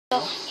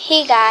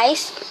Hey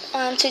guys,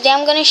 today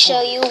I'm gonna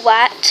show you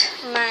what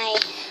my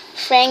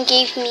friend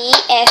gave me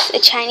as a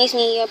Chinese New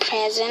Year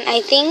present,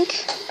 I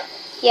think.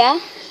 Yeah,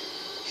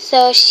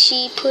 so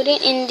she put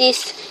it in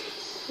this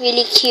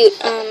really cute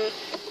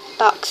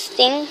box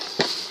thing.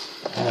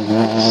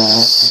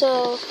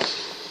 So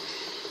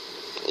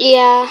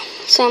yeah,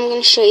 so I'm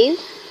gonna show you.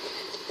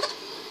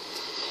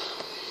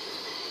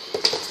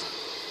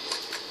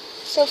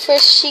 So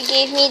first she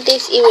gave me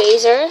this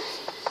eraser.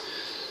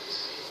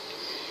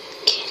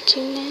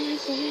 Catching my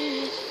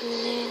breath,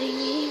 letting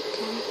me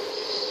go.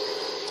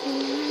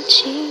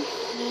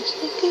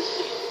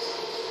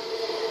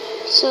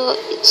 So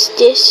it's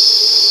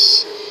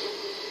this.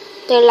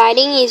 The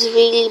lighting is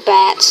really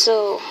bad,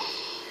 so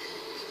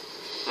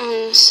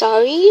I'm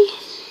sorry.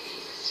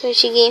 So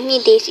she gave me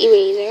this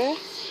eraser,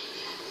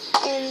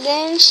 and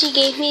then she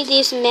gave me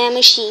this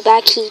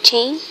Mamoshiba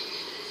keychain.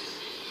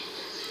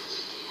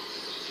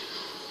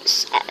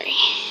 Sorry.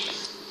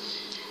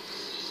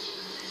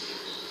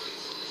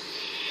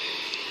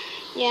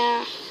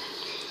 Yeah,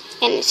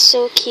 and it's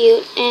so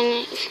cute,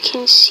 and if you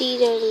can see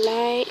the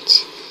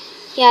light,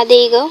 yeah, there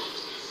you go,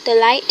 the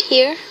light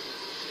here.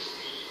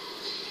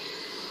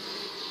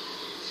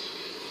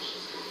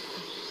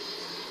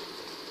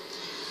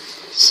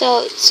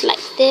 So it's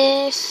like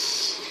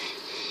this,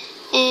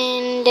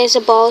 and there's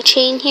a ball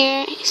chain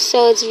here,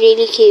 so it's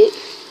really cute.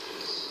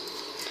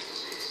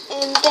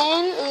 And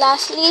then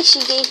lastly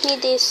she gave me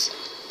this,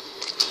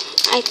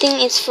 I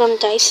think it's from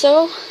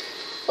Daiso.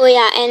 Oh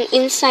yeah, and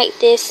inside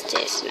this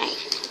like,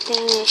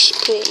 then I should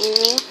put it in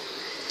here.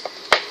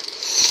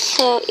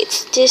 So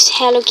it's this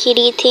Hello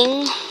Kitty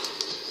thing,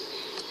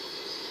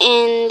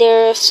 and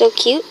they're so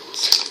cute.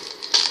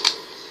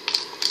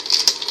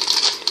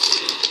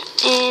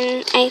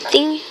 And I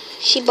think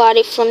she bought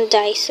it from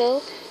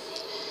Daiso.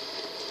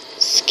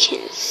 As you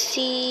can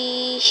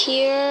see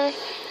here,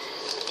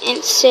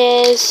 it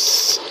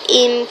says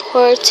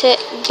imported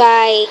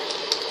by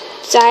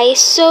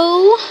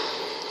Daiso.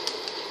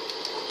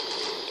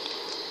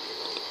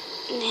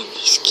 And then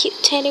this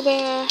cute teddy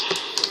bear,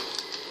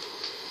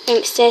 and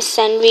it says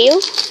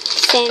Sanrio.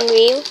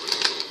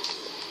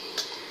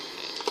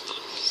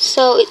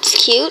 So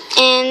it's cute,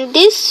 and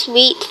this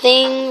sweet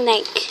thing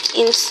like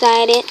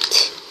inside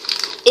it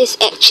is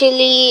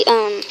actually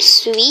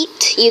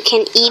sweet. You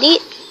can eat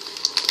it.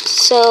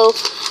 So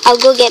I'll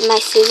go get my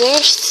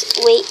scissors.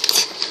 Wait.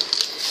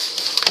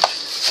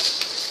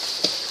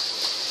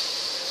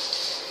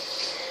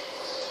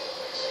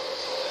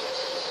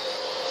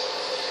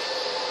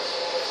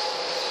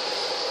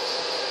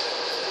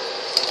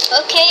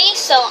 Okay,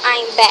 so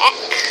I'm back.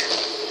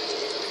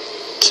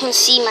 You can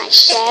see my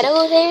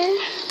shadow there.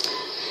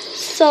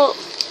 So,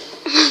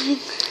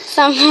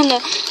 I'm gonna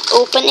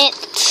open it.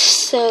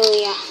 So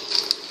yeah,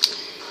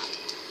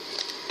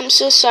 I'm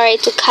so sorry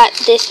to cut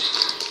this.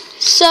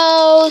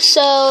 So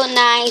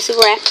nice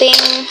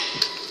wrapping.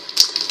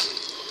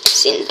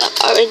 It's in the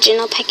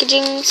original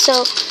packaging.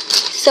 So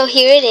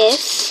here it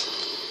is,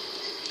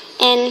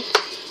 and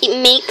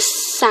it makes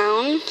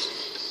sound.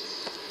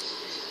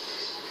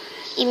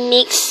 It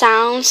makes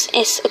sounds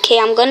as, okay,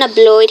 I'm gonna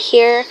blow it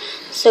here,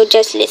 so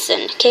just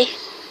listen, okay?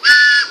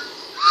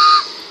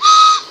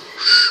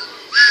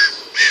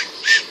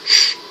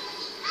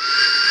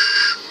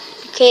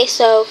 Okay,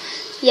 so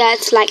yeah,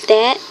 it's like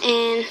that,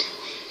 and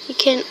you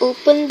can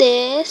open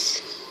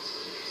this.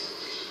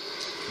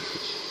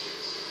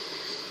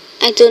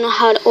 I don't know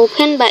how to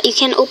open, but you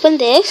can open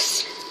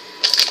this.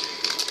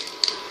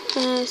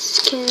 As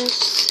you can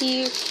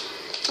see,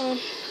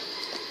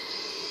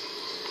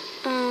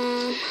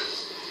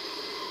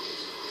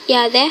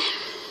 yeah, there.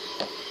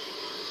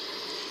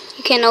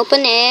 You can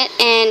open it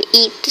and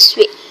eat the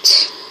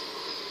sweet.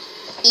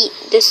 Eat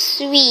the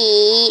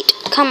sweet.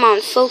 Come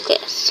on,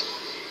 focus.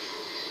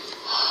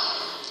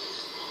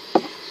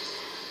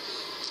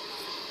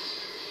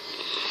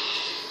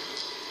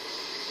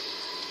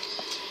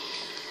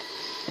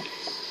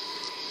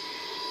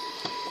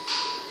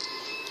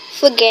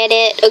 Forget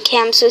it. Okay,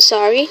 I'm so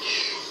sorry.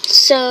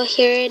 So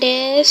here it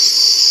is.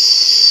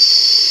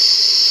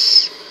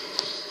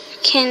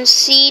 Can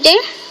see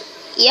there?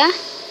 Yeah.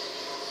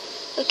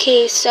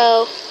 Okay,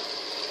 so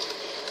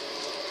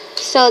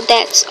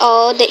that's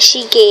all that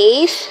she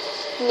gave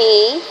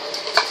me.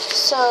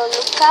 So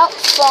look out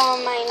for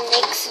my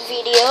next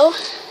video.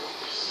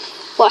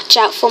 Watch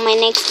out for my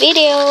next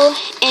video,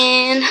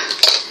 and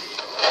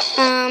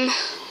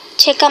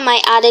check out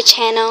my other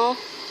channel,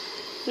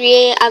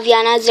 Rie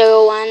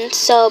Aviana01.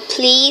 So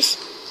please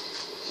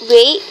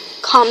rate,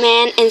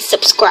 comment, and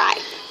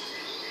subscribe.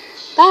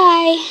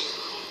 Bye.